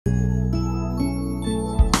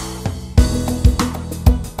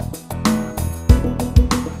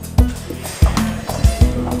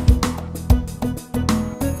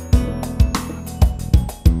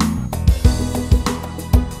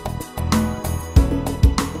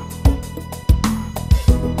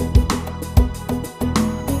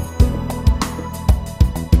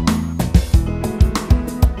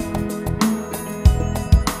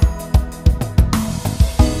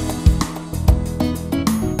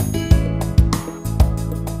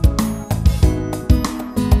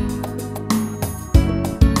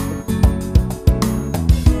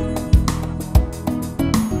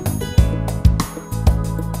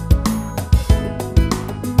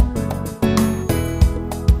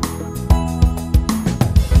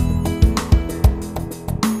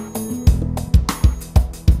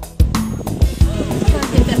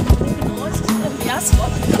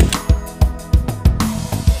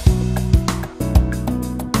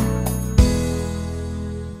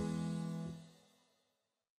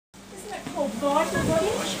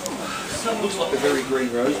very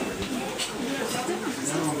green rosemary.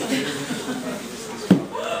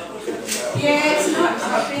 Yeah, it's not,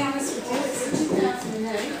 I'll be honest with you, it's a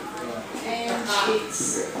 2008, and it's,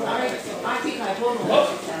 I think I bought one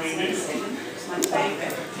in 2007, it's my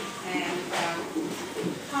favourite, and,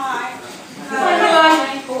 hi.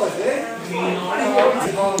 Hi.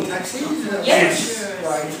 Yes.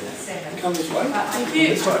 Come this way. Thank you.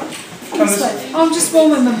 This way. Come this way. Oh, I'm just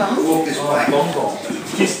warming my bum. Walk this way.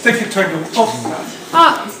 Just stick it to the top.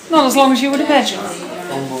 Ah, not as long as you would imagine.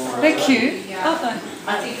 They're cute, aren't they? I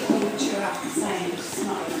think all the two are the same, it's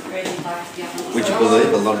not really like the other. Would you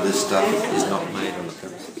believe a lot of this stuff is not made on the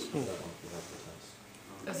premises?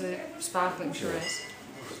 Is it sparkling Shiraz?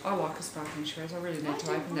 I like a sparkling Shiraz. I really need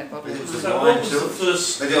to open that bottle. So what was the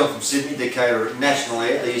first? They do it from Sydney. They cater National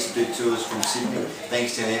Air. They used to do tours from Sydney,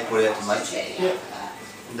 Bankstown Airport out to Mudgee.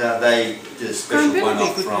 Yeah. They did a special I'm one really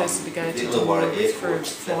off good from person to go to Illawarra for Airport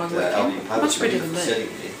flying that Albion weekend. Public Much better than me. setting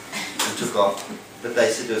there and took off. But they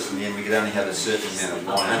said to us in the end we could only have a certain amount of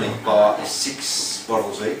wine, only buy 6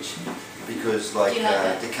 bottles each. Because like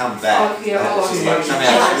to come back, people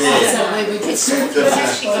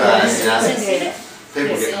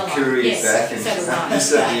get curious back and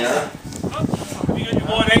this and the other. Have you got your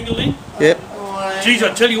wide angle in? Yep. Geez,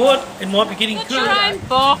 I tell you what, it might be getting Got cool. your own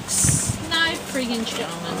box. No friggin'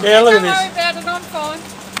 gentlemen. Yeah, look at Don't worry this. about it, I'm fine.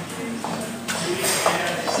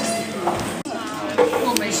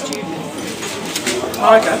 Call me stupid.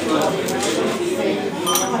 Oh, okay.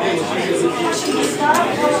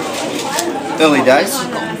 Early days.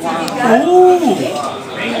 Ooh!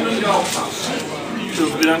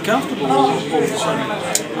 Feels a bit uncomfortable all of a sudden.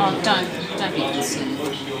 Oh, don't be concerned.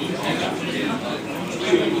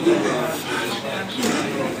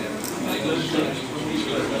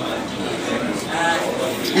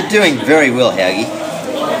 You're doing very well, Haugie.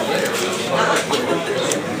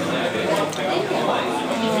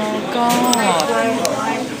 Oh, God.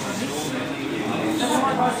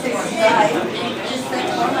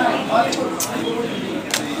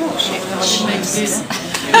 Oh, shit. I didn't mean to do that.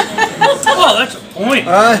 Oh, that's a point.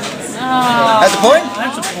 That's the point?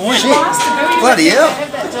 That's a point. Shit. Bloody hell.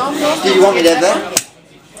 Do you want me to have that?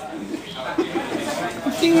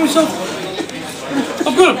 I'm thinking to myself,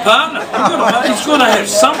 I've got a partner. He's got to have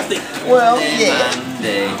something. Well, yeah.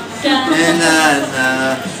 Monday. And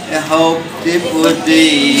I hoped it would be.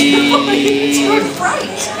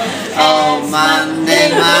 Oh, Monday,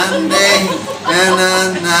 Monday. Na na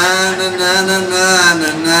na na na na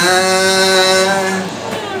na na.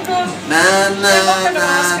 Na na na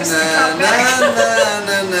na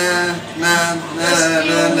na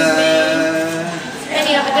na na.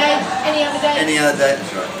 Any other day? Any other day? Any other day,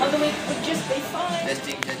 that's right. Other week would just be fine.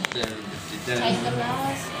 Testing, Take the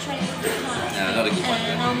last train to come. No, not a good one.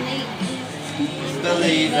 And I'll meet you.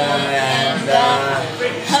 Believer and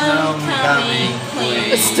homecoming queen.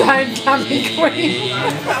 The stone coming queen.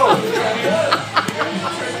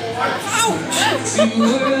 Two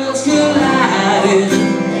worlds collided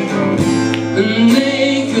and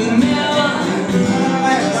they could never.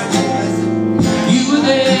 You were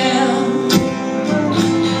there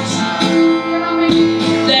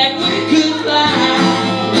that we could fly,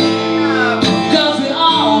 'cause we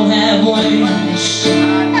all have wings.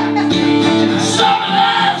 Some of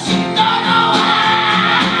us don't know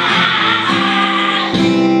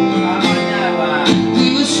why. We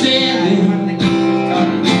were standing.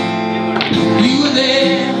 You were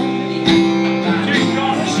there.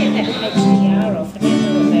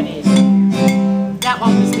 That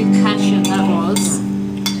one was with passion, that was.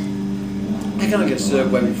 How can I get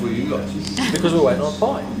served way before you guys? Because we're waiting on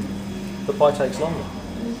pie. The pie takes longer.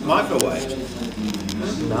 Microwave.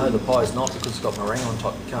 No, the pie's not because it's got meringue on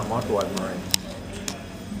top. You can't microwave meringue.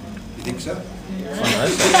 You think so? I know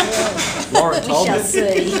so. Lauren told me.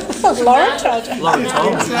 Lauren told you. Lauren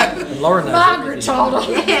told me. And Lauren knows Margaret everything. told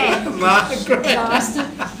her. Margaret. Bastard.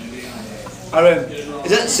 Is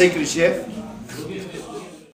that the secret chef?